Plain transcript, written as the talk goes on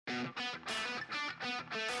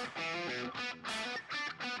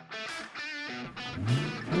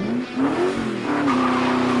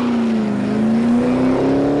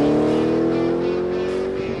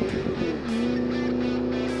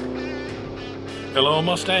Hello,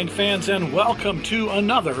 Mustang fans, and welcome to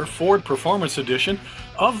another Ford Performance Edition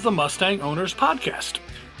of the Mustang Owners Podcast.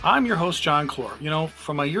 I'm your host, John Clore. You know,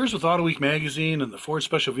 from my years with Auto Week magazine and the Ford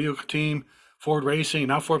Special Vehicle team, Ford Racing,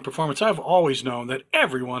 now Ford Performance, I've always known that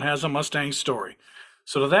everyone has a Mustang story.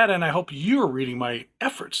 So to that end, I hope you're reading my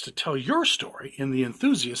efforts to tell your story in the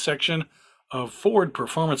enthusiast section of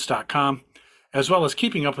FordPerformance.com, as well as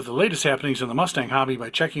keeping up with the latest happenings in the Mustang hobby by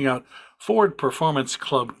checking out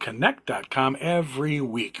FordPerformanceClubConnect.com every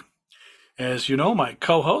week. As you know, my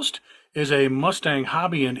co-host is a Mustang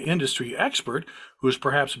hobby and industry expert who is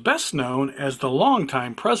perhaps best known as the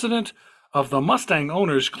longtime president of the Mustang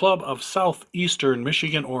Owners Club of Southeastern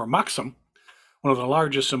Michigan, or MOXM, one of the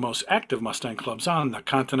largest and most active Mustang clubs on the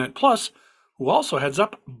continent, plus who also heads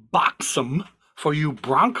up BOXM for you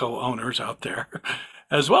Bronco owners out there,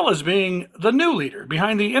 as well as being the new leader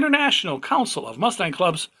behind the International Council of Mustang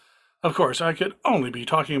Clubs. Of course, I could only be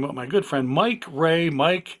talking about my good friend Mike Ray.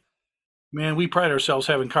 Mike, man, we pride ourselves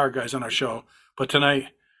having car guys on our show, but tonight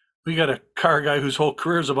we got a car guy whose whole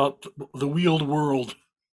career is about the wheeled world.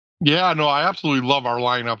 Yeah, no, I absolutely love our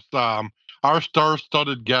lineups. Our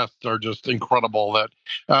star-studded guests are just incredible that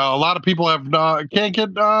a lot of people can't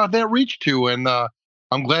get that reach to, and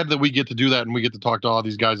I'm glad that we get to do that and we get to talk to all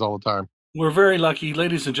these guys all the time. We're very lucky,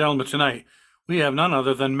 ladies and gentlemen. Tonight we have none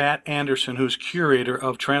other than Matt Anderson, who's curator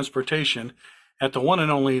of transportation at the one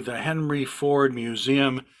and only the Henry Ford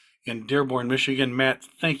Museum in Dearborn, Michigan. Matt,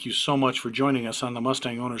 thank you so much for joining us on the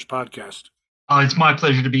Mustang Owners Podcast. Oh, it's my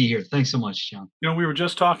pleasure to be here. Thanks so much, John. You know, we were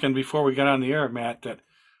just talking before we got on the air, Matt, that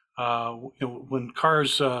when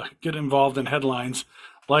cars get involved in headlines,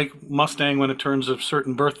 like Mustang when it turns a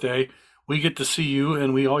certain birthday, we get to see you,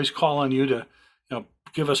 and we always call on you to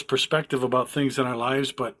give us perspective about things in our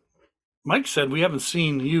lives. But Mike said we haven't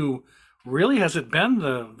seen you. Really, has it been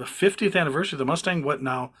the 50th anniversary of the Mustang? What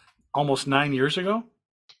now? Almost 9 years ago?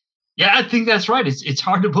 Yeah, I think that's right. It's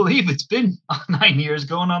hard to believe it's been 9 years,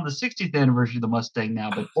 going on the 60th anniversary of the Mustang now.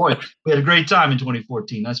 But boy, we had a great time in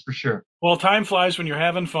 2014. That's for sure. Well, time flies when you're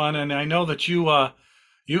having fun, and I know that you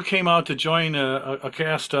came out to join a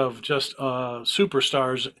cast of just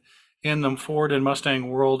superstars in the Ford and Mustang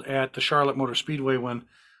world at the Charlotte Motor Speedway when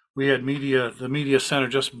we had the media center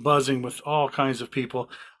just buzzing with all kinds of people.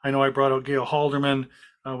 I know I brought out Gail Halderman.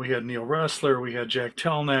 We had Neil Ressler. We had Jack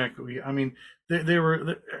Telnack. They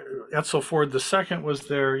were, Etzel Ford II was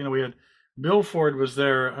there. You know, we had Bill Ford was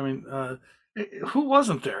there. I mean, who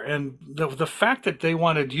wasn't there? And the fact that they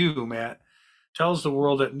wanted you, Matt, tells the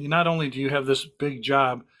world that not only do you have this big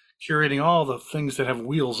job curating all the things that have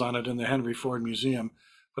wheels on it in the Henry Ford Museum,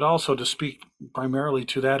 but also to speak primarily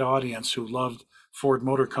to that audience who loved Ford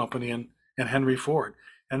Motor Company and Henry Ford.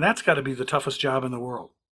 And that's got to be the toughest job in the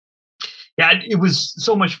world. Yeah, it was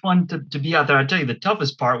so much fun to be out there. I tell you, the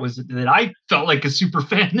toughest part was that I felt like a super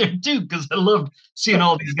fan there too, because I loved seeing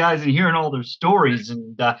all these guys and hearing all their stories,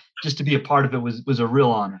 and just to be a part of it was a real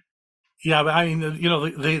honor. Yeah, but I mean, you know,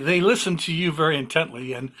 they listen to you very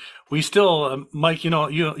intently, and we still, Mike, you know,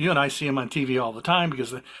 you and I see him on TV all the time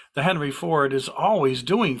because the Henry Ford is always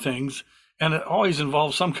doing things, and it always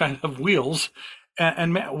involves some kind of wheels.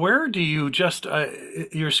 And Matt, where do you just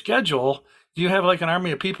your schedule? Do you have like an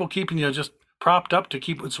army of people keeping you just propped up to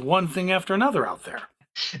keep it's one thing after another out there?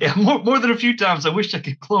 Yeah, more than a few times. I wish I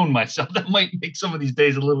could clone myself. That might make some of these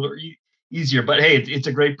days a little easier. But hey, it's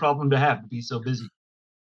a great problem to have, to be so busy.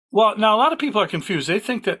 Well, now a lot of people are confused. They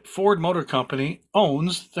think that Ford Motor Company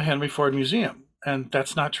owns the Henry Ford Museum, and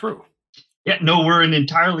that's not true. Yeah, no, we're an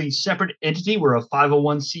entirely separate entity. We're a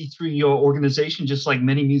 501c3 organization, just like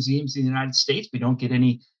many museums in the United States. We don't get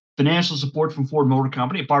any financial support from Ford Motor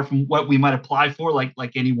Company, apart from what we might apply for,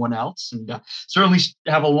 like anyone else, and certainly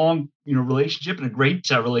have a long, relationship and a great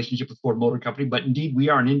relationship with Ford Motor Company. But indeed, we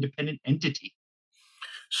are an independent entity.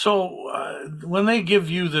 So when they give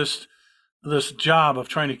you this job of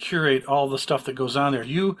trying to curate all the stuff that goes on there,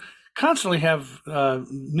 you constantly have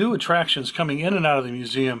new attractions coming in and out of the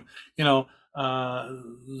museum. You know,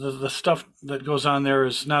 the stuff that goes on there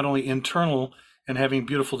is not only internal and having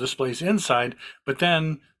beautiful displays inside, but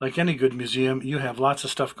then, like any good museum, you have lots of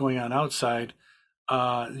stuff going on outside.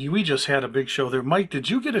 We just had a big show there. Mike, did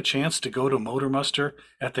you get a chance to go to Motor Muster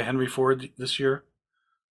at the Henry Ford this year?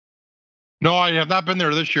 No, I have not been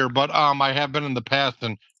there this year, but I have been in the past,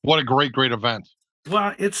 and what a great event.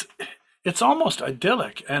 Well, it's almost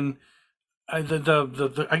idyllic, and I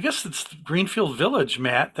guess it's Greenfield Village,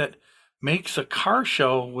 Matt, that makes a car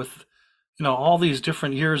show with all these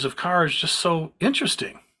different years of cars just so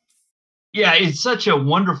interesting. Yeah, it's such a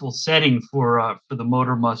wonderful setting for the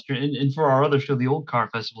Motor Muster and for our other show, the Old Car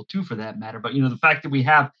Festival too, for that matter. But the fact that we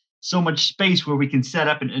have so much space where we can set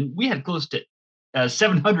up, and we had close to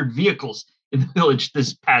 700 vehicles in the village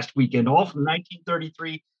this past weekend, all from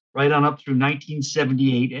 1933 right on up through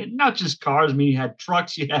 1978, and not just cars. I mean, you had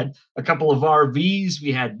trucks, you had a couple of RVs,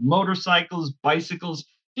 we had motorcycles, bicycles,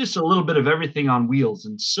 just a little bit of everything on wheels,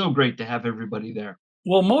 and so great to have everybody there.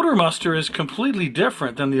 Well, Motor Muster is completely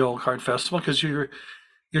different than the Old Card Festival because you're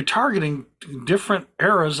targeting different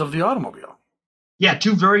eras of the automobile. Yeah,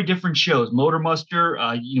 two very different shows. Motor Muster,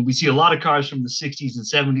 we see a lot of cars from the 60s and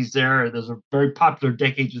 70s there. Those are very popular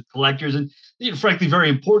decades with collectors and, frankly, very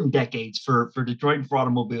important decades for Detroit and for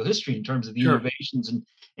automobile history in terms of the Sure. innovations and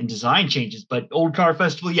design changes. But Old Car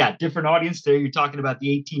Festival, yeah, different audience there. You're talking about the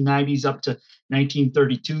 1890s up to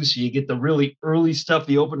 1932. So you get the really early stuff,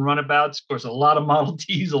 the open runabouts, of course, a lot of Model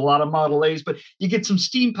Ts, a lot of Model As, but you get some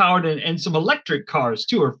steam powered and some electric cars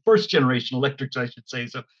too, or first generation electrics, I should say.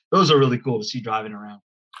 So those are really cool to see driving around.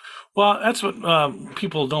 Well, that's what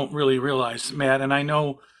people don't really realize, Matt. And I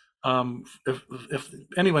know if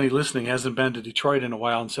anybody listening hasn't been to Detroit in a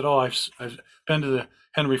while and said, "Oh, I've been to the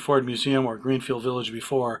Henry Ford Museum or Greenfield Village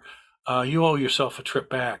before," you owe yourself a trip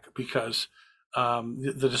back because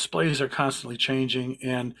the displays are constantly changing.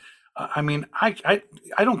 And I mean, I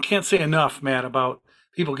don't can't say enough, Matt, about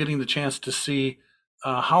people getting the chance to see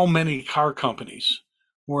how many car companies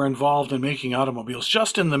were involved in making automobiles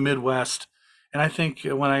just in the Midwest. And I think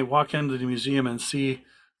when I walk into the museum and see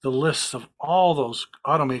the lists of all those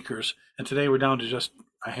automakers, and today we're down to just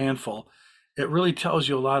a handful, it really tells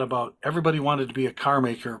you a lot about everybody wanted to be a car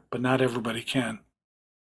maker, but not everybody can.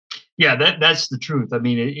 Yeah, that's the truth. I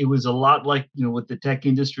mean, it was a lot like what the tech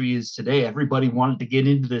industry is today. Everybody wanted to get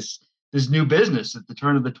into this new business at the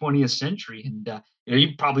turn of the 20th century, and you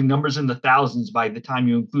probably numbers in the thousands by the time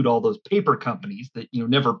you include all those paper companies that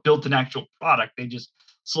never built an actual product. They just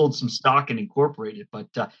sold some stock and incorporated. But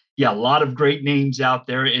yeah, a lot of great names out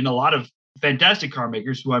there, and a lot of fantastic car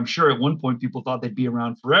makers who I'm sure at one point people thought they'd be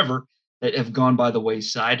around forever that have gone by the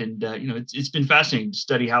wayside. And it's been fascinating to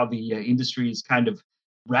study how the industry is kind of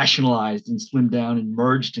rationalized and slimmed down and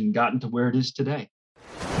merged and gotten to where it is today.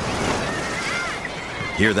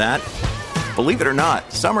 Hear that? Believe it or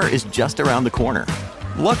not, summer is just around the corner.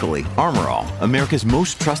 Luckily, Armor All, America's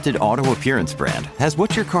most trusted auto appearance brand, has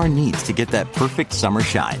what your car needs to get that perfect summer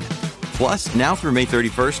shine. Plus, now through May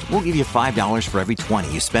 31st, we'll give you $5 for every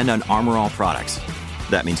 $20 you spend on Armor All products.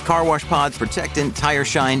 That means car wash pods, protectant, tire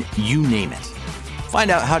shine, you name it.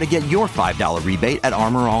 Find out how to get your $5 rebate at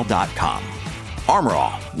armorall.com. Armor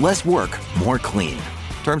All, less work, more clean.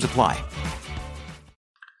 Terms apply.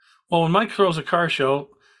 Well, when Mike throws a car show,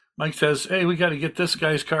 Mike says, "Hey, we got to get this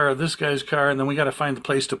guy's car or this guy's car, and then we got to find the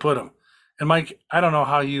place to put them." And Mike, I don't know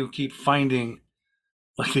how you keep finding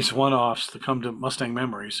like these one-offs to come to Mustang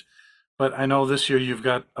Memories, but I know this year you've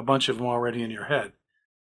got a bunch of them already in your head.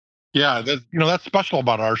 Yeah, that's special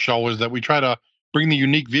about our show is that we try to bring the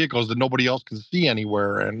unique vehicles that nobody else can see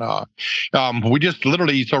anywhere. And we just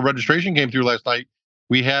literally, so registration came through last night.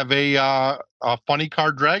 We have a funny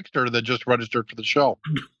car dragster that just registered for the show.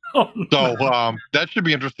 So that should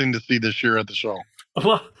be interesting to see this year at the show.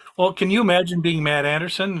 Well, can you imagine being Matt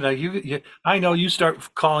Anderson? I know you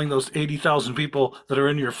start calling those 80,000 people that are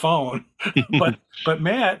in your phone, but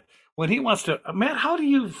Matt, when he wants to, Matt, how do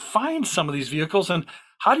you find some of these vehicles, and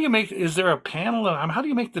how do you make? Is there a panel? How do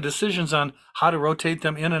you make the decisions on how to rotate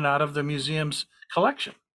them in and out of the museum's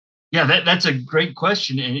collection? Yeah, that's a great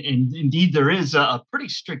question, and indeed there is a pretty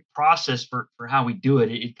strict process for how we do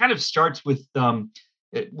it. It kind of starts with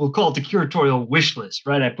we'll call it the curatorial wish list,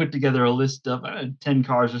 right? I put together a list of 10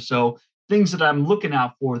 cars or so, things that I'm looking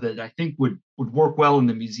out for that I think would work well in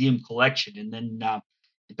the museum collection, and then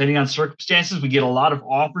depending on circumstances, we get a lot of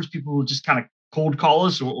offers. People will just kind of cold call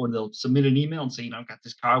us, or they'll submit an email and say, I've got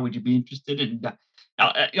this car. Would you be interested? And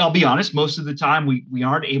I'll be honest, most of the time we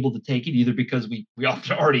aren't able to take it either because we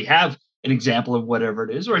often already have an example of whatever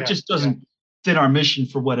it is, or it just doesn't fit our mission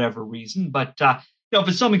for whatever reason. But if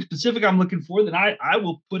it's something specific I'm looking for, then I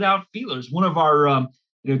will put out feelers. One of our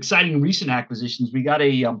exciting recent acquisitions, we got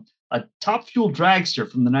a top fuel dragster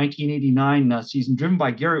from the 1989 season, driven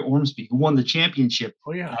by Gary Ormsby, who won the championship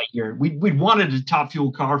that year. We'd wanted a top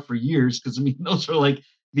fuel car for years because those are like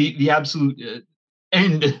the absolute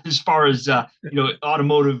end as far as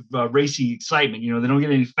automotive racing excitement. They don't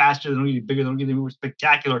get any faster, they don't get any bigger, they don't get any more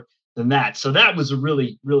spectacular than that. So that was a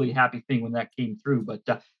really, really happy thing when that came through. But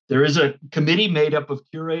there is a committee made up of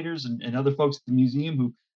curators and other folks at the museum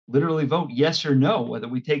who literally vote yes or no whether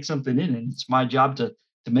we take something in, and it's my job to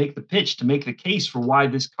make the pitch, to make the case for why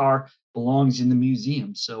this car belongs in the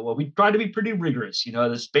museum. So we try to be pretty rigorous.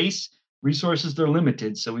 The space resources, they're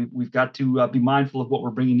limited, so we've got to be mindful of what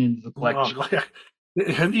we're bringing into the collection. Well,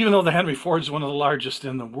 and even though the Henry Ford is one of the largest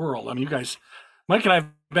in the world, I mean, you guys, Mike and I have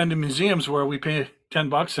been to museums where we pay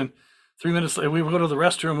 $10 and 3 minutes later we go to the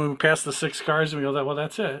restroom and we pass the 6 cars and we go, well,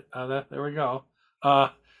 that's it. There we go.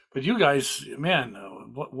 But you guys, man,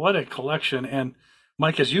 what a collection. And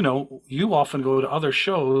Mike, as you know, you often go to other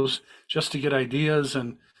shows just to get ideas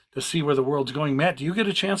and to see where the world's going. Matt, do you get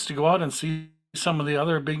a chance to go out and see some of the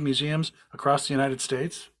other big museums across the United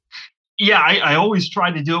States? Yeah, I always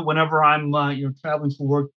try to do it whenever I'm traveling for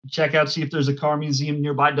work. Check out, see if there's a car museum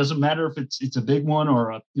nearby. It doesn't matter if it's a big one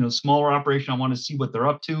or a smaller operation. I want to see what they're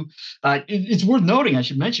up to. It's worth noting, I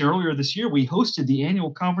should mention, earlier this year we hosted the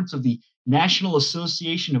annual conference of the National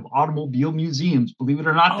Association of Automobile Museums. Believe it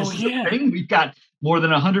or not, this is a thing. We've got more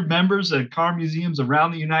than 100 members of car museums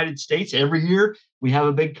around the United States. Every year we have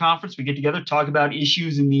a big conference. We get together, talk about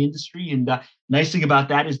issues in the industry, and nice thing about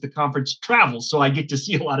that is the conference travels, so I get to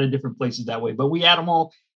see a lot of different places that way. But we had them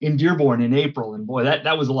all in Dearborn in April, and boy,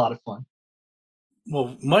 that was a lot of fun.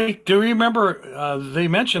 Well, Mike, do you remember they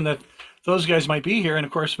mentioned that those guys might be here? And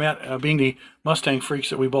of course, Matt, being the Mustang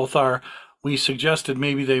freaks that we both are, we suggested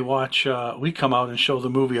maybe they we come out and show the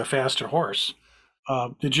movie A Faster Horse.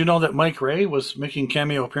 Did you know that Mike Ray was making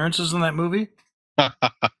cameo appearances in that movie?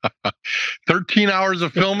 13 hours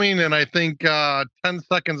of filming and I think 10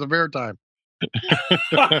 seconds of airtime.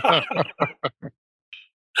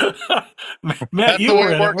 Matt, that's you the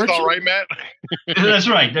way were it works, all you? right, Matt? That's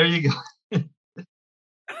right. There you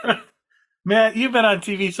go. Matt, you've been on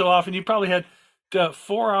TV so often. You probably had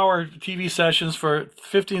 4-hour TV sessions for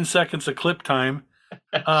 15 seconds of clip time.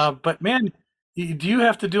 But man, do you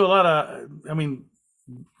have to do a lot of,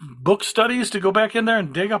 book studies to go back in there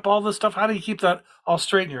and dig up all this stuff? How do you keep that all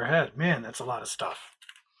straight in your head? Man, that's a lot of stuff.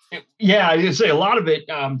 Yeah, I'd say a lot of it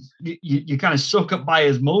you kind of soak up by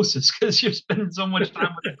osmosis because you're spending so much time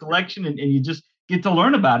with the collection and you just get to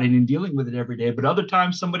learn about it and dealing with it every day. But other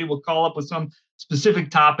times somebody will call up with some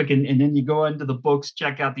specific topic and then you go into the books,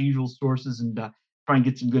 check out the usual sources and try and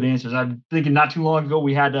get some good answers. I'm thinking not too long ago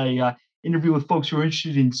we had a interview with folks who are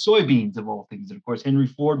interested in soybeans of all things. And of course, Henry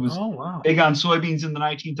Ford was big on soybeans in the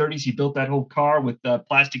 1930s. He built that whole car with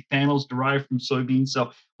plastic panels derived from soybeans. So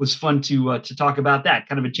it was fun to talk about that,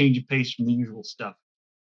 kind of a change of pace from the usual stuff.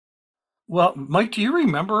 Well, Mike, do you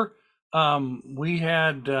remember we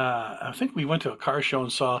had, I think we went to a car show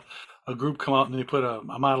and saw a group come out and they put a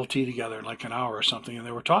Model T together in like an hour or something. And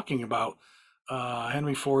they were talking about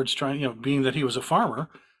Henry Ford's trying, being that he was a farmer,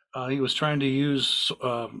 he was trying to use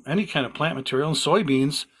any kind of plant material, and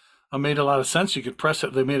soybeans made a lot of sense. You could press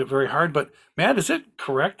it. They made it very hard. But Matt, is it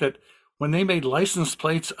correct that when they made license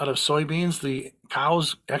plates out of soybeans, the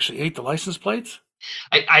cows actually ate the license plates?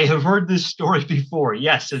 I have heard this story before.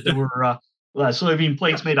 Yes, there were soybean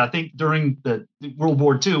plates made, I think, during the World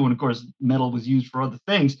War II, and of course, metal was used for other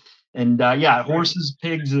things. And horses,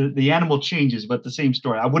 pigs, the animal changes, but the same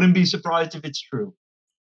story. I wouldn't be surprised if it's true.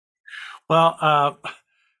 Well,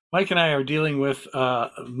 Mike and I are dealing with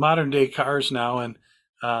modern day cars now, and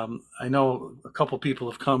I know a couple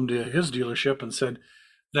people have come to his dealership and said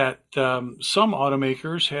that some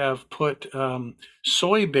automakers have put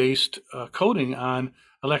soy-based coating on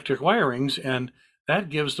electric wirings, and that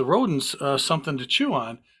gives the rodents something to chew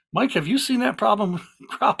on. Mike, have you seen that problem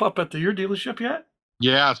crop up at your dealership yet?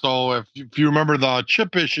 Yeah, so if you remember the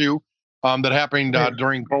chip issue that happened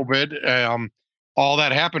during COVID, all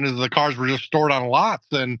that happened is the cars were just stored on lots,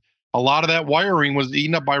 and a lot of that wiring was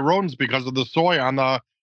eaten up by rodents because of the soy on the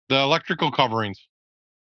electrical coverings.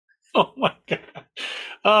 Oh my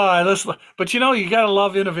God! But you got to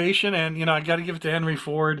love innovation, and I got to give it to Henry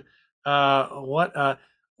Ford. What a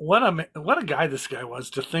guy this guy was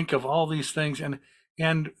to think of all these things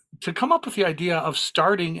and to come up with the idea of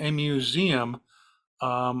starting a museum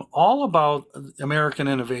all about American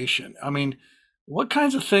innovation. I mean, what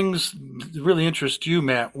kinds of things really interest you,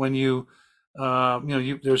 Matt, when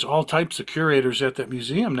there's all types of curators at that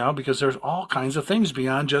museum now because there's all kinds of things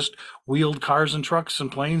beyond just wheeled cars and trucks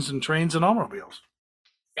and planes and trains and automobiles.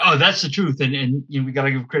 Oh, that's the truth. And we got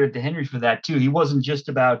to give credit to Henry for that, too. He wasn't just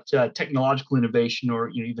about technological innovation or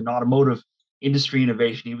even automotive industry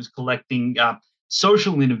innovation. He was collecting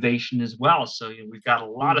social innovation as well. So we've got a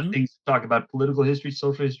lot of things to talk about: political history,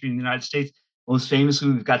 social history in the United States. Most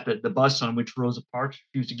famously, we've got the bus on which Rosa Parks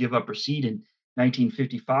refused to give up her seat in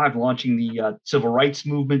 1955, launching the civil rights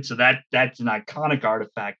movement. So that's an iconic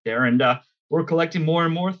artifact there. And we're collecting more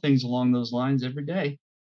and more things along those lines every day.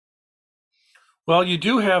 Well, you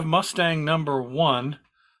do have Mustang number 1,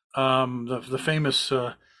 the famous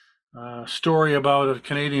story about a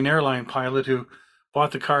Canadian airline pilot who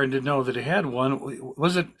bought the car and didn't know that he had one.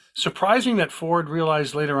 Was it surprising that Ford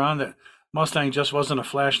realized later on that Mustang just wasn't a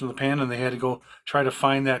flash in the pan and they had to go try to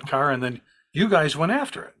find that car, and then you guys went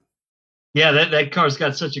after it? Yeah, that car's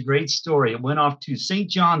got such a great story. It went off to St.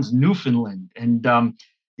 John's, Newfoundland, and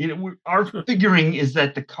our figuring is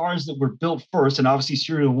that the cars that were built first, and obviously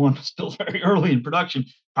Serial One was built very early in production,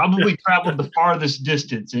 probably traveled the farthest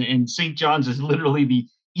distance. And St. John's is literally the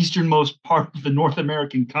easternmost part of the North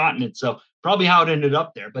American continent, so probably how it ended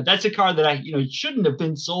up there. But that's a car that shouldn't have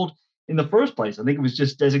been sold in the first place. I think it was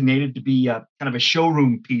just designated to be kind of a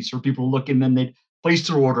showroom piece for people to look, and then they'd place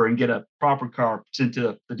their order and get a proper car sent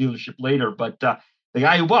to the dealership later. But the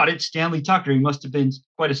guy who bought it, Stanley Tucker, he must have been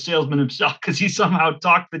quite a salesman himself, because he somehow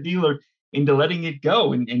talked the dealer into letting it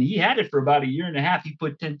go. And he had it for about a year and a half. He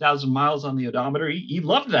put 10,000 miles on the odometer. He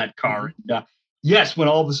loved that car. Mm-hmm. And yes, when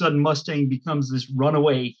all of a sudden Mustang becomes this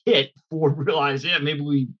runaway hit, Ford realized, yeah, maybe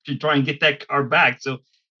we should try and get that car back. So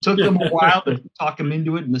took them a while to talk him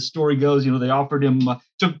into it. And the story goes, they offered him,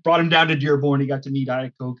 brought him down to Dearborn. He got to meet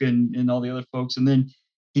Iacocca and all the other folks. And then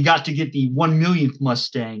he got to get the 1 millionth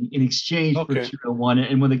Mustang in exchange for the Serial One.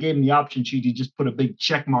 And when they gave him the option sheet, he just put a big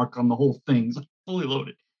check mark on the whole thing. He's like, fully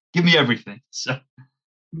loaded. Give me everything. So,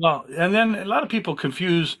 well, and then a lot of people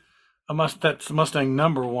confuse that's the Mustang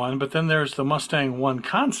number one, but then there's the Mustang One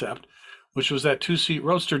concept, which was that two-seat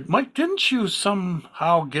roadster. Mike, didn't you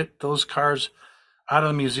somehow get those cars out of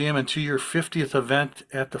the museum into your 50th event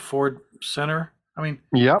at the Ford Center? I mean,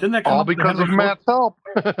 didn't that come all because of Matt's help?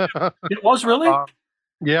 It was really?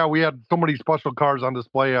 Yeah, we had so many special cars on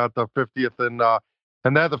display at the 50th, and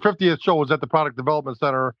that the 50th show was at the Product Development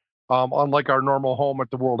Center, unlike our normal home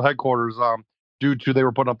at the world headquarters, due to they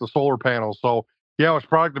were putting up the solar panels. So yeah, it was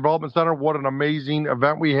Product Development Center. What an amazing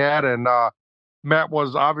event we had, and Matt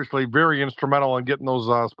was obviously very instrumental in getting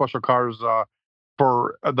those special cars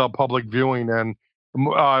for the public viewing, and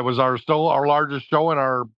it was still our largest show in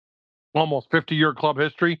our almost 50-year club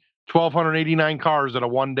history. 1,289 cars at a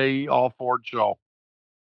one-day all Ford show.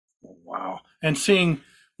 Wow. And seeing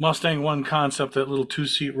Mustang One concept, that little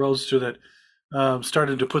two-seat roadster that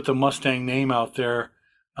started to put the Mustang name out there,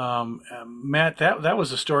 Matt, that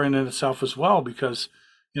was a story in itself as well, because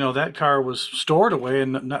that car was stored away,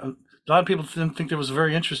 and a lot of people didn't think it was a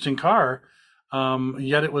very interesting car,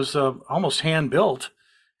 yet it was almost hand-built.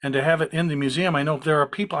 And to have it in the museum, I know there are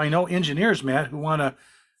people, engineers, Matt, who want to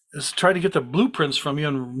try to get the blueprints from you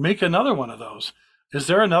and make another one of those. Is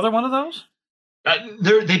there another one of those?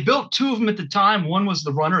 They built two of them at the time. One was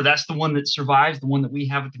the runner. That's the one that survives, the one that we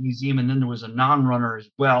have at the museum. And then there was a non-runner as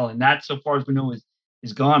well. And that, so far as we know,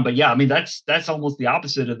 is gone. But yeah, I mean, that's almost the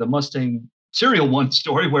opposite of the Mustang Serial One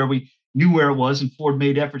story, where we knew where it was and Ford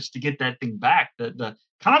made efforts to get that thing back. The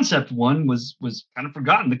concept one was kind of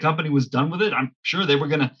forgotten. The company was done with it. I'm sure they were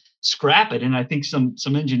going to scrap it. And I think some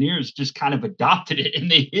engineers just kind of adopted it and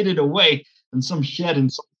they hid it away in some shed in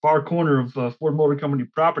some far corner of Ford Motor Company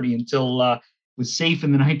property until it was safe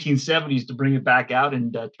in the 1970s to bring it back out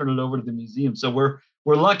and turn it over to the museum. So we're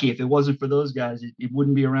lucky. If it wasn't for those guys, it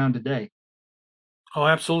wouldn't be around today. Oh,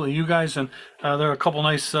 absolutely. You guys, and there are a couple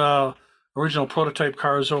nice original prototype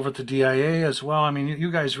cars over at the DIA as well. I mean,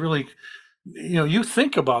 you guys really, you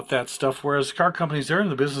think about that stuff, whereas car companies, they're in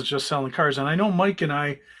the business just selling cars. And I know Mike and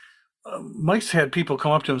I, Mike's had people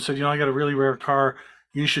come up to him and said, I got a really rare car.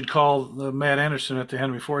 You should call Matt Anderson at the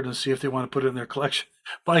Henry Ford and see if they want to put it in their collection.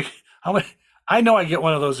 Mike, I know I get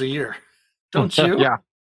one of those a year. Don't you?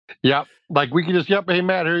 Yeah. Like we can just, hey,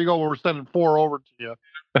 Matt, here you go. We're sending 4 over to you.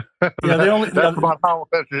 Yeah, that's about how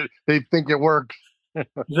they think it works.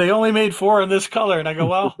 They only made 4 in this color, and I go,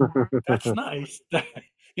 well, that's nice.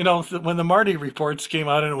 When the Marty reports came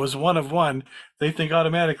out and it was 1 of 1, they think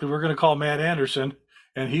automatically we're going to call Matt Anderson,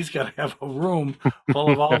 and he's got to have a room full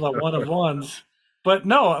of all the 1 of 1s. But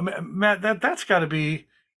no, Matt, that's got to be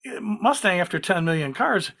Mustang. After 10 million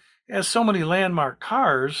cars, has so many landmark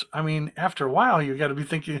cars. I mean, after a while, you got to be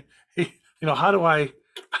thinking, hey, how do I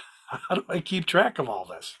keep track of all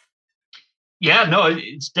this? Yeah, no,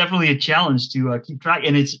 it's definitely a challenge to keep track,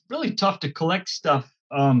 and it's really tough to collect stuff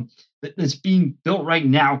that's being built right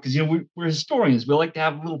now, because we're historians. We like to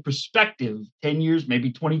have a little perspective, 10 years,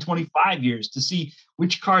 maybe 20, 25 years, to see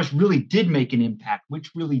which cars really did make an impact,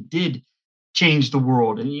 which really did change the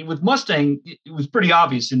world. And with Mustang, it was pretty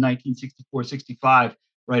obvious in 1964, 65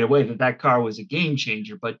 right away that car was a game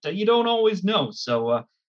changer, but you don't always know. So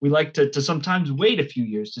we like to sometimes wait a few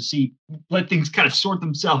years to let things kind of sort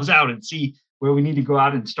themselves out and see where we need to go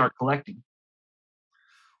out and start collecting.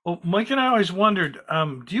 Well, Mike and I always wondered,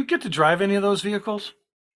 do you get to drive any of those vehicles?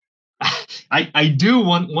 I do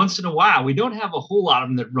once in a while. We don't have a whole lot of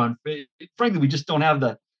them that run. Frankly, we just don't have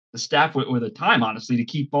the staff or the time, honestly, to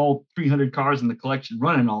keep all 300 cars in the collection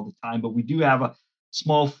running all the time. But we do have a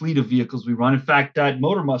small fleet of vehicles we run. In fact, at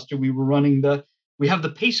Motor Muster, we have the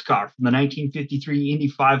pace car from the 1953 Indy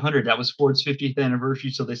 500. That was Ford's 50th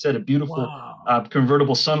anniversary. So they set a beautiful Wow.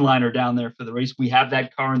 convertible Sunliner down there for the race. We have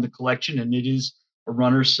that car in the collection, and it is a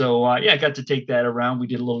runner. So yeah, I got to take that around. We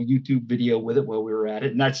did a little YouTube video with it while we were at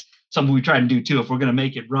it, and that's something we try to do too. If we're going to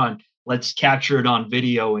make it run, let's capture it on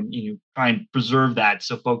video and try and preserve that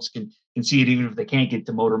so folks can see it even if they can't get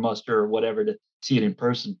to Motor Muster or whatever to see it in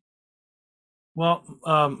person. Well,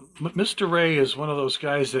 Mr. Ray is one of those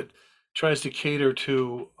guys that tries to cater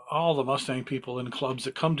to all the Mustang people in clubs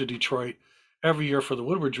that come to Detroit every year for the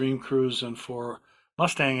Woodward Dream Cruise and for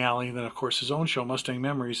Mustang Alley, and then of course his own show, Mustang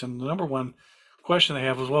Memories. And the number one question they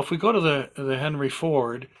have is, well, if we go to the Henry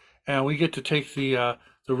Ford and we get to take the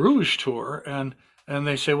Rouge tour, and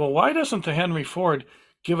they say, well, why doesn't the Henry Ford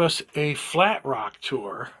give us a flat rock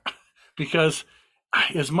tour? Because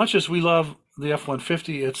as much as we love the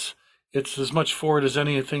F-150, it's as much Ford as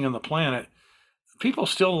anything on the planet. People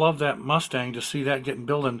still love that Mustang, to see that getting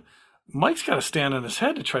built. And Mike's got to stand on his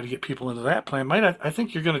head to try to get people into that plant. Mike, I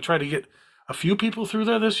think you're going to try to get a few people through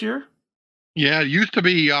there this year. Yeah, it used to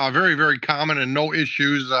be very, very common and no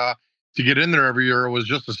issues to get in there every year. It was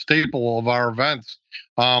just a staple of our events.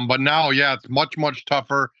 But now, yeah, it's much, much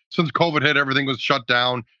tougher. Since COVID hit, everything was shut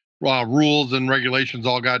down. Rules and regulations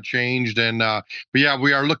all got changed. And but yeah,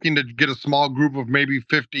 we are looking to get a small group of maybe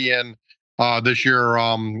 50 in this year,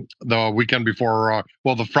 the weekend before,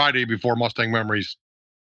 the Friday before Mustang Memories.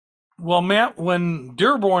 Well, Matt, when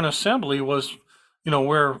Dearborn Assembly was,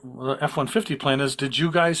 where the F-150 plant is, did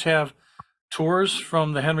you guys have tours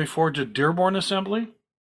from the Henry Ford to Dearborn Assembly?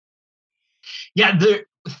 Yeah,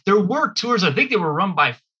 there were tours. I think they were run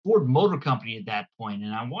by Ford Motor Company at that point,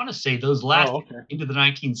 and I want to say those lasted into the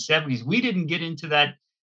 1970s. We didn't get into that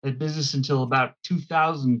business until about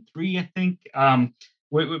 2003, I think.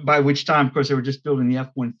 By which time, of course, they were just building the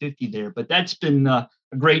F-150 there. But that's been a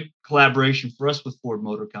great collaboration for us with Ford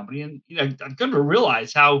Motor Company, and I've come to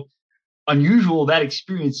realize how unusual that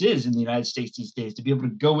experience is in the United States these days, to be able to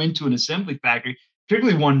go into an assembly factory,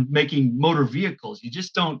 particularly one making motor vehicles. You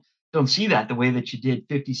just don't see that the way that you did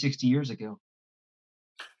 50, 60 years ago.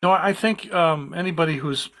 No, I think anybody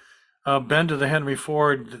who's been to the Henry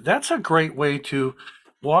Ford, that's a great way to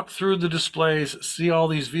walk through the displays, see all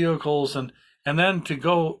these vehicles, and then to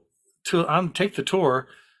go to take the tour.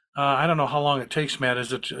 I don't know how long it takes, Matt.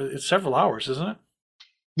 It's several hours, isn't it?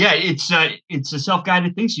 Yeah, it's a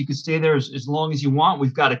self-guided thing, so you can stay there as long as you want.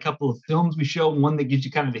 We've got a couple of films we show, one that gives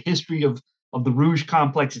you kind of the history of the Rouge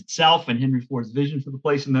complex itself and Henry Ford's vision for the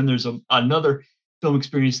place, and then there's another film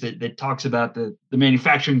experience that talks about the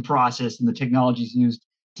manufacturing process and the technologies used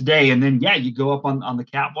today. And then yeah, you go up on the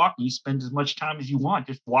catwalk and you spend as much time as you want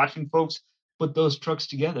just watching folks put those trucks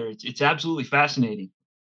together. It's absolutely fascinating.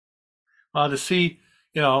 To see,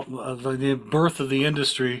 the birth of the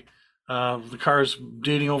industry, the car's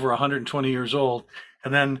dating over 120 years old,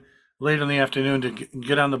 and then later in the afternoon to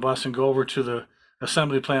get on the bus and go over to the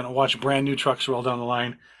assembly plant and watch brand new trucks roll down the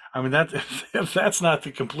line. I mean, that if that's not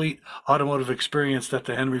the complete automotive experience that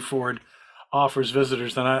the Henry Ford offers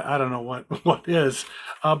visitors, then I don't know what is.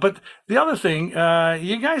 But the other thing,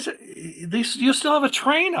 you guys, you still have a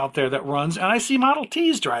train out there that runs, and I see Model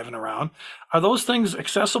Ts driving around. Are those things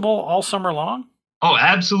accessible all summer long? Oh,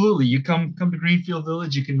 absolutely. You come to Greenfield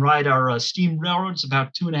Village. You can ride our steam railroads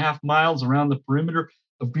about 2.5 miles around the perimeter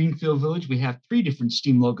of Greenfield Village. We have 3 different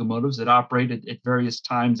steam locomotives that operate at various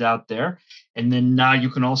times out there. And then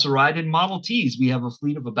you can also ride in Model Ts. We have a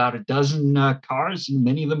fleet of about a dozen cars, and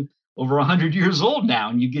many of them over 100 years old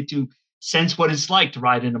now. And you get to sense what it's like to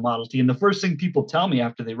ride in a Model T. And the first thing people tell me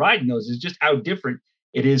after they ride in those is just how different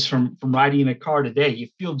it is from riding in a car today. You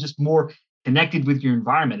feel just more connected with your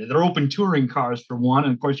environment. They're open touring cars for one,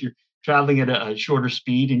 and of course you're traveling at a shorter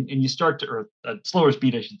speed, and you start to, or a slower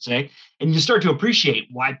speed, I should say, and you start to appreciate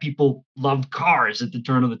why people loved cars at the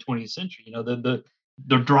turn of the 20th century.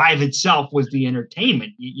 The drive itself was the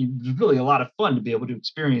entertainment. It was really a lot of fun to be able to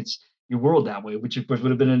experience your world that way, which of course would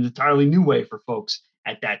have been an entirely new way for folks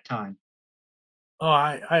at that time. Oh,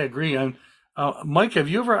 I agree. And Mike, have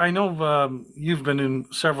you ever? I know you've been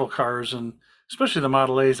in several cars, and especially the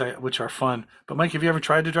Model A's, which are fun. But Mike, have you ever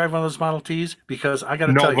tried to drive one of those Model Ts? Because I got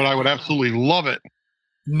to tell you. No, but I would absolutely love it.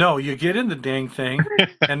 No, you get in the dang thing,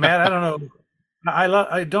 and Matt, I don't know.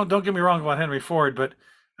 I don't get me wrong about Henry Ford, but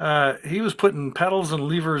he was putting pedals and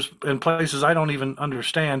levers in places I don't even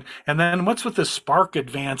understand. And then what's with this spark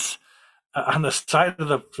advance on the side of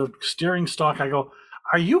the steering stalk? I go,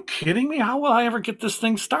 Are you kidding me? How will I ever get this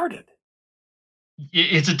thing started?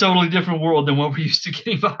 It's a totally different world than what we're used to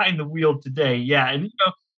getting behind the wheel today. Yeah, and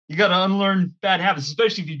you got to unlearn bad habits,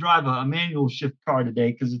 especially if you drive a manual shift car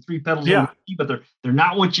today, because the three pedals are the Yeah. key, but they're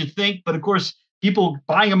not what you think. But of course, people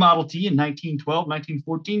buying a Model T in 1912,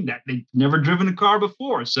 1914, that they've never driven a car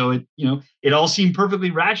before, so it all seemed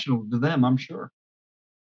perfectly rational to them, I'm sure.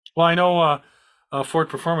 Well, I know Ford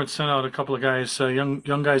Performance sent out a couple of guys, young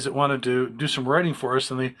guys that wanted to do some writing for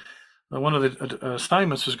us, and they one of the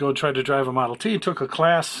assignments was go try to drive a Model T. Took a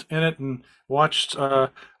class in it and watched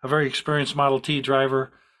a very experienced Model T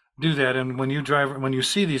driver do that. And when you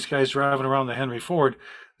see these guys driving around the Henry Ford,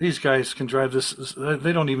 these guys can drive this.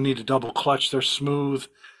 They don't even need a double clutch. They're smooth.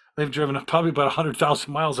 They've driven probably about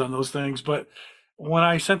 100,000 miles on those things. But when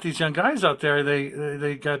I sent these young guys out there,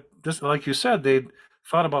 they got this, like you said, they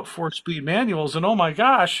thought about 4-speed manuals, and oh my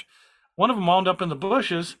gosh, one of them wound up in the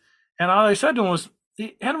bushes. And all I said to him was,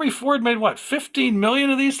 Henry Ford made what, 15 million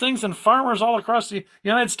of these things, and farmers all across the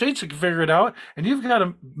United States can figure it out. And you've got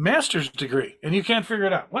a master's degree and you can't figure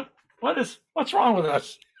it out. What's wrong with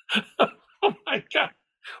us? Oh my God,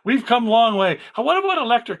 we've come a long way. What about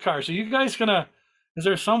electric cars? Are you guys is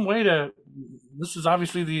there some way to, this is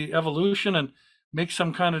obviously the evolution, and make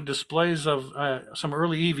some kind of displays of some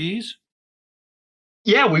early EVs?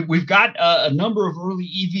 Yeah, we've got a number of early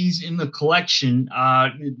EVs in the collection,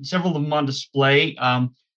 several of them on display.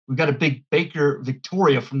 We've got a big Baker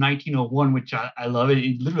Victoria from 1901, which I love.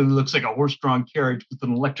 It literally looks like a horse-drawn carriage with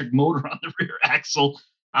an electric motor on the rear axle.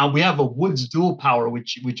 We have a Woods dual power,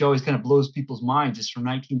 which always kind of blows people's minds. It's from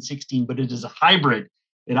 1916, but it is a hybrid.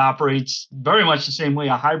 It operates very much the same way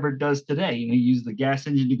a hybrid does today. You use the gas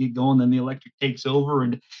engine to get going, then the electric takes over,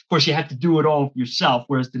 and of course you have to do it all yourself.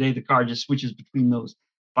 Whereas today the car just switches between those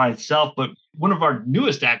by itself. But one of our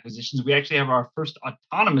newest acquisitions, we actually have our first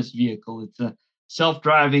autonomous vehicle. It's a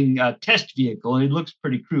self-driving test vehicle, and it looks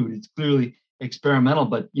pretty crude. It's clearly experimental,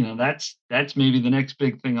 but that's maybe the next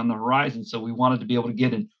big thing on the horizon. So we wanted to be able to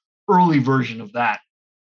get an early version of that.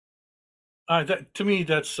 To me,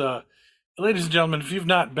 that's ladies and gentlemen, if you've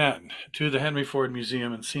not been to the Henry Ford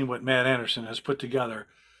Museum and seen what Matt Anderson has put together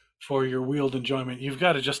for your wheeled enjoyment, you've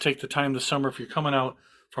got to just take the time this summer, if you're coming out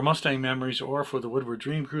for Mustang Memories or for the Woodward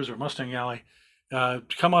Dream Cruise or Mustang Alley,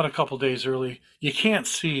 come out a couple days early. You can't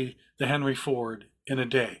see the Henry Ford in a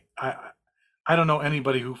day. I don't know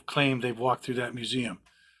anybody who claimed they've walked through that museum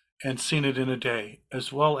and seen it in a day,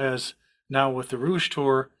 as well as now with the Rouge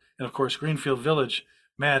Tour and of course Greenfield Village.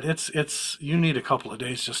 Matt, it's you need a couple of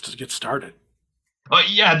days just to get started. Oh,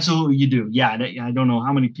 yeah, absolutely, you do. Yeah, I don't know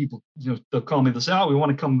how many people they'll call me. They'll say, "Oh, we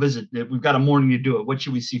want to come visit. We've got a morning to do it. What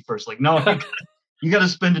should we see first?" Like, no, you got to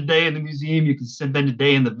spend a day in the museum. You can spend a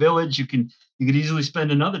day in the village. You could easily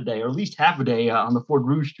spend another day, or at least half a day on the Ford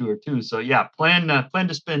Rouge Tour too. So yeah, plan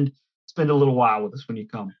to spend a little while with us when you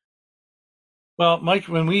come. Well, Mike,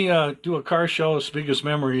 when we do a car show as big as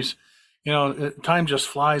Memories, time just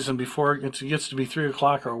flies, and before it gets to be 3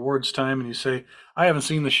 o'clock or awards time, and you say, "I haven't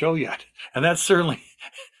seen the show yet," and that's certainly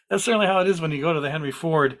how it is when you go to the Henry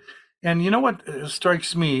Ford. And you know what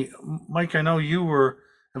strikes me, Mike? I know you were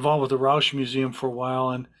involved with the Roush Museum for a while,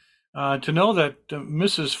 and to know that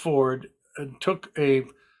Mrs. Ford took in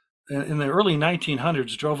the early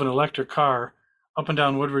 1900s, drove an electric car up and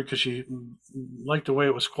down Woodward because she liked the way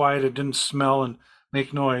it was quiet, it didn't smell and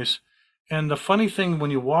make noise. And the funny thing, when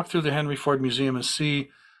you walk through the Henry Ford Museum and see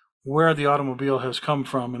where the automobile has come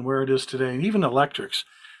from and where it is today, and even electrics,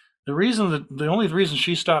 the only reason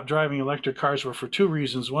she stopped driving electric cars were for two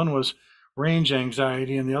reasons. One was range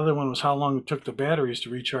anxiety, and the other one was how long it took the batteries to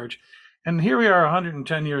recharge. And here we are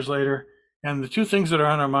 110 years later, and the two things that are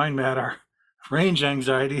on our mind, Matt, are range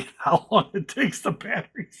anxiety, how long it takes the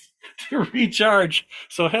batteries to recharge.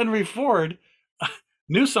 So Henry Ford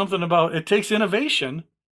knew something about it takes innovation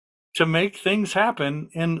to make things happen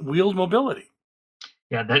in wheeled mobility.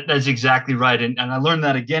 Yeah, that's exactly right. And I learned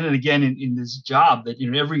that again and again in this job, that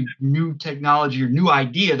every new technology or new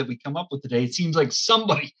idea that we come up with today, it seems like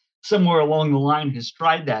somebody somewhere along the line has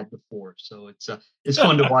tried that before. So it's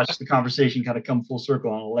fun to watch the conversation kind of come full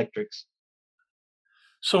circle on electrics.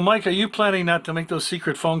 So, Mike, are you planning not to make those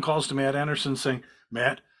secret phone calls to Matt Anderson saying,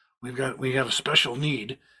 "Matt, we have a special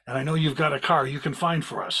need, and I know you've got a car you can find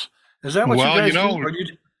for us"? Is that what you guys do? Or do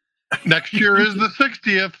next year is the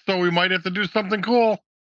 60th, so we might have to do something cool.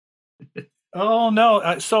 Oh,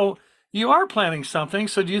 no. So you are planning something.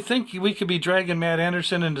 So do you think we could be dragging Matt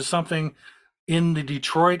Anderson into something in the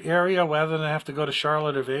Detroit area rather than have to go to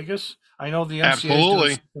Charlotte or Vegas? I know the MCA.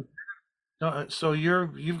 Absolutely. So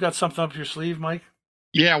you've got something up your sleeve, Mike?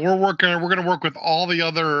 Yeah, we're going to work with all the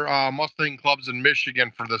other Mustang clubs in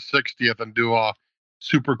Michigan for the 60th and do a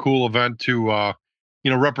super cool event to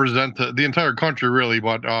represent the entire country, really,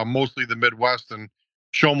 but mostly the Midwest, and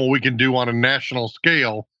show them what we can do on a national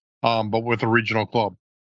scale, but with a regional club.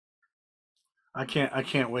 I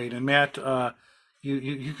can't wait. And Matt,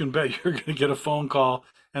 you can bet you're going to get a phone call,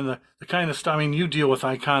 and the kind of stuff. I mean, you deal with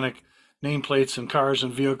iconic nameplates and cars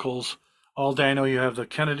and vehicles all day. I know you have the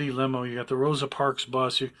Kennedy limo, you got the Rosa Parks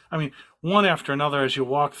bus. I mean, one after another as you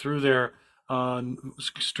walk through there,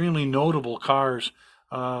 extremely notable cars,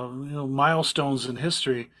 milestones in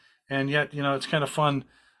history, and yet it's kind of fun.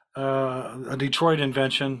 A Detroit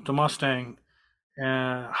invention, the Mustang,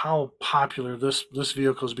 and how popular this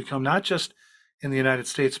vehicle has become, not just in the United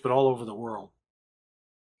States but all over the world.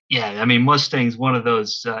 Yeah, I mean, Mustang's one of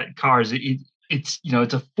those cars. It's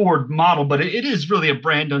a Ford model, but it is really a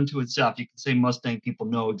brand unto itself. You can say Mustang, people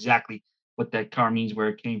know exactly what that car means, where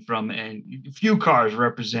it came from, and few cars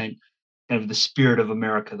represent kind of the spirit of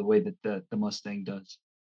America the way that the Mustang does.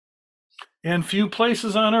 And few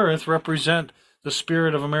places on earth represent the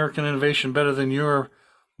spirit of American innovation better than your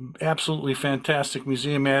absolutely fantastic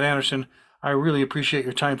museum, Matt Anderson. I really appreciate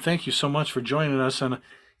your time. Thank you so much for joining us. And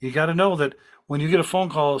you got to know that when you get a phone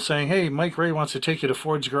call saying, hey, Mike Ray wants to take you to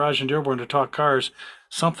Ford's Garage in Dearborn to talk cars,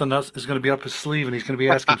 something else is going to be up his sleeve, and he's going to be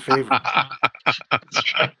asking favors.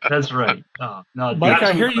 That's right. Oh, no, Mike,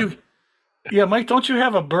 I hear you. Yeah, Mike, don't you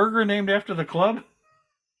have a burger named after the club?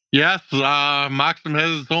 Yes, Moxham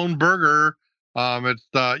has its own burger. It's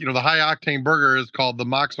the high octane burger is called the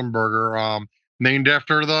Moxham Burger, named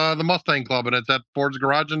after the Mustang Club, and it's at Ford's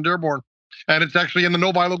Garage in Dearborn, and it's actually in the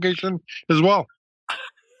Novi location as well.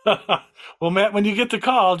 Well, Matt, when you get the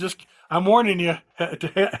call, I'm warning you,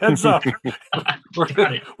 heads up.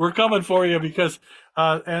 We're coming for you because,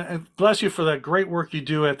 and bless you for that great work you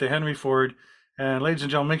do at the Henry Ford. And ladies and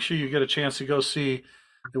gentlemen, make sure you get a chance to go see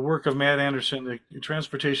the work of Matt Anderson, the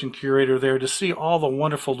transportation curator there, to see all the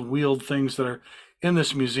wonderful wheeled things that are in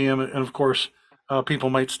this museum. And of course, people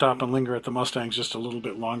might stop and linger at the Mustangs just a little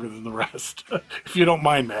bit longer than the rest, if you don't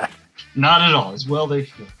mind, Matt. Not at all. As well they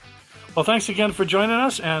should. Well, thanks again for joining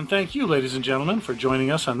us, and thank you, ladies and gentlemen, for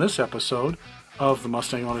joining us on this episode of the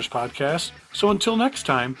Mustang Owners Podcast. So until next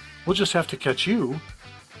time, we'll just have to catch you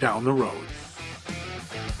down the road.